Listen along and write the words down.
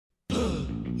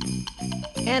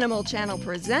Animal Channel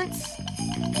presents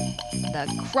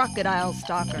the Crocodile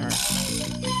Stalker.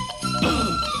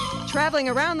 Traveling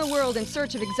around the world in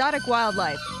search of exotic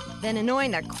wildlife, then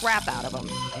annoying the crap out of them.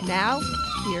 Now,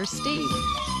 here's Steve.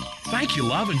 Thank you,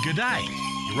 love, and good day.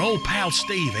 Your old pal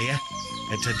Steve here.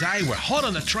 And today we're hot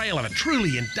on the trail of a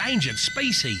truly endangered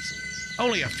species.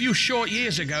 Only a few short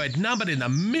years ago it numbered in the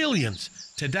millions.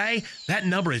 Today, that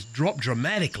number has dropped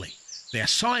dramatically. Their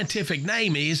scientific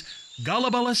name is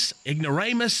Gullibilus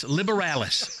ignoramus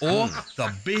liberalis, or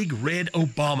the big red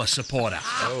Obama supporter.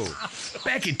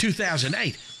 Back in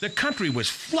 2008, the country was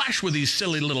flush with these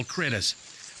silly little critters.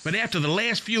 But after the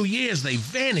last few years, they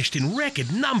vanished in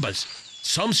record numbers.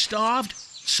 Some starved,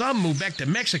 some moved back to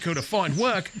Mexico to find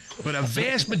work, but a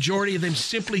vast majority of them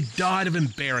simply died of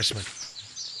embarrassment.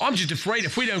 I'm just afraid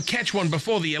if we don't catch one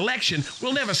before the election,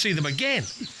 we'll never see them again.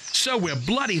 So we're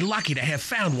bloody lucky to have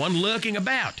found one lurking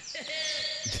about.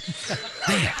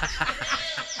 There.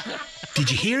 Did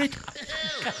you hear it?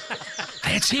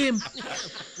 That's him.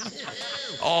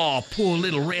 Oh, poor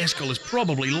little rascal is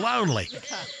probably lonely.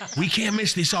 We can't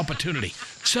miss this opportunity.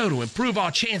 So to improve our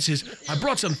chances, I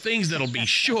brought some things that'll be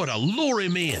sure to lure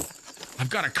him in. I've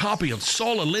got a copy of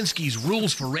Saul Alinsky's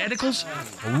Rules for Radicals,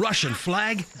 a Russian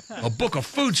flag, a book of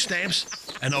food stamps,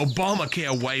 an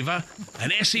Obamacare waiver, an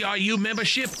SEIU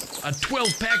membership, a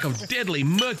 12-pack of deadly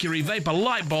mercury vapor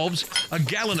light bulbs, a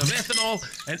gallon of ethanol,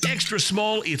 an extra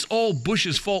small It's All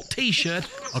Bush's Fault t-shirt,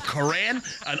 a Koran,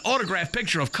 an autographed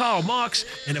picture of Karl Marx,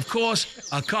 and of course,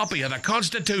 a copy of the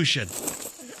Constitution.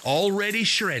 Already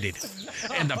shredded.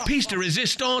 And the piece de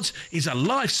resistance is a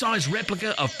life-size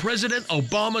replica of President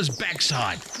Obama's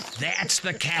backside. That's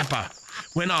the capper.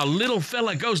 When our little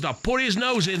fella goes to put his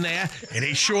nose in there, and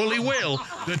he surely will,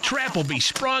 the trap will be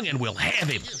sprung and we'll have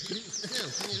him.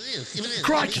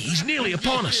 Crikey, he's nearly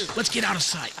upon us. Let's get out of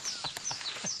sight.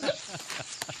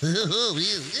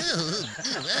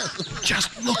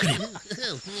 Just look at him.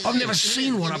 I've never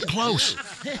seen one up close.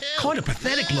 Kind of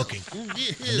pathetic looking.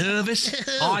 Nervous,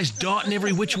 eyes darting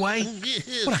every which way.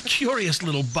 What a curious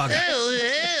little bugger.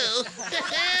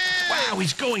 Wow,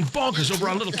 he's going bonkers over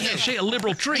our little cache of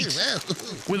liberal treats.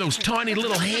 With those tiny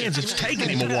little hands, it's taken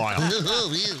him a while.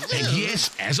 And yes,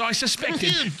 as I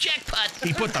suspected, Jackpot!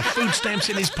 he put the food stamps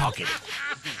in his pocket.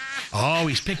 Oh,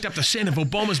 he's picked up the scent of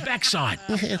Obama's backside.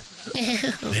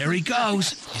 There he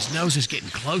goes. His nose is getting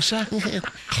closer.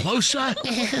 Closer.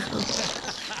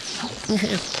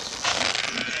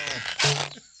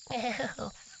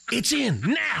 It's in,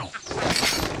 now.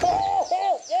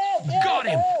 Got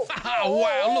him. Oh,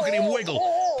 wow, look at him wiggle.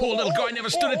 Poor little guy never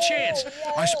stood a chance.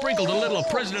 I sprinkled a little of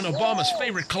President Obama's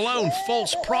favorite cologne,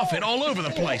 False Prophet, all over the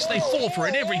place. They fall for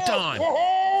it every time.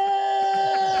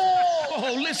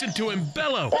 Oh, listen to him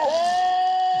bellow.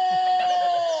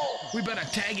 We better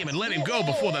tag him and let him go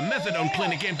before the methadone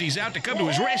clinic empties out to come to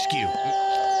his rescue.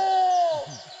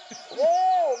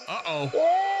 Uh-oh.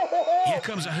 Here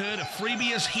comes a herd of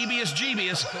Freebius, Hebius,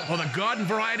 Jeebius, or the garden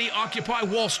variety Occupy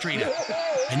Wall Streeter.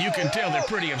 And you can tell they're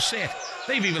pretty upset.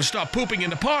 They've even stopped pooping in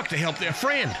the park to help their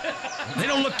friend. They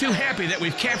don't look too happy that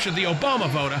we've captured the Obama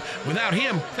voter. Without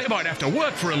him, they might have to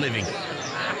work for a living.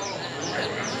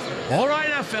 All right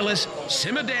now, fellas,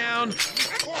 simmer down.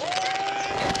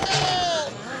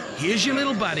 Here's your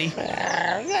little buddy.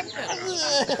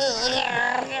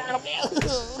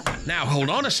 Now, hold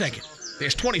on a second.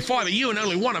 There's 25 of you and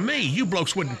only one of me. You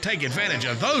blokes wouldn't take advantage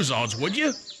of those odds, would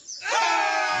you?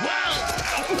 Whoa!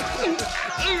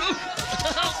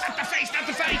 Not the face, not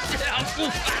the face!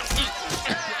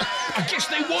 I guess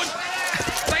they would.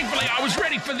 Thankfully, I was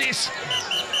ready for this.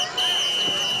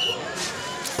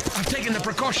 I've taken the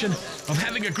precaution of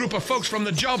having a group of folks from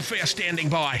the job fair standing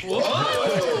by. Whoa.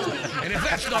 And if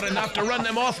that's not enough to run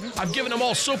them off, I've given them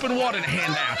all soap and water to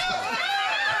hand out.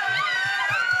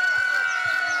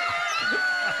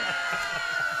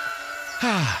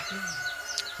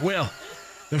 Well,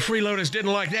 the freeloaders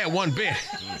didn't like that one bit.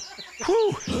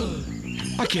 Whew!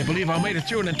 I can't believe I made it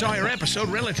through an entire episode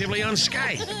relatively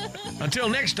unscathed. Until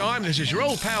next time, this is your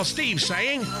old pal Steve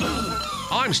saying,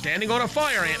 I'm standing on a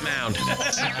fire ant mound.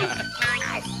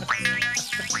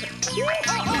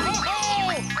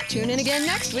 Tune in again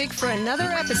next week for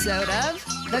another episode of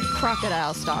the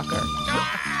Crocodile Stalker.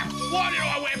 Why do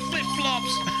I wear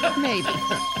flip-flops? Maybe.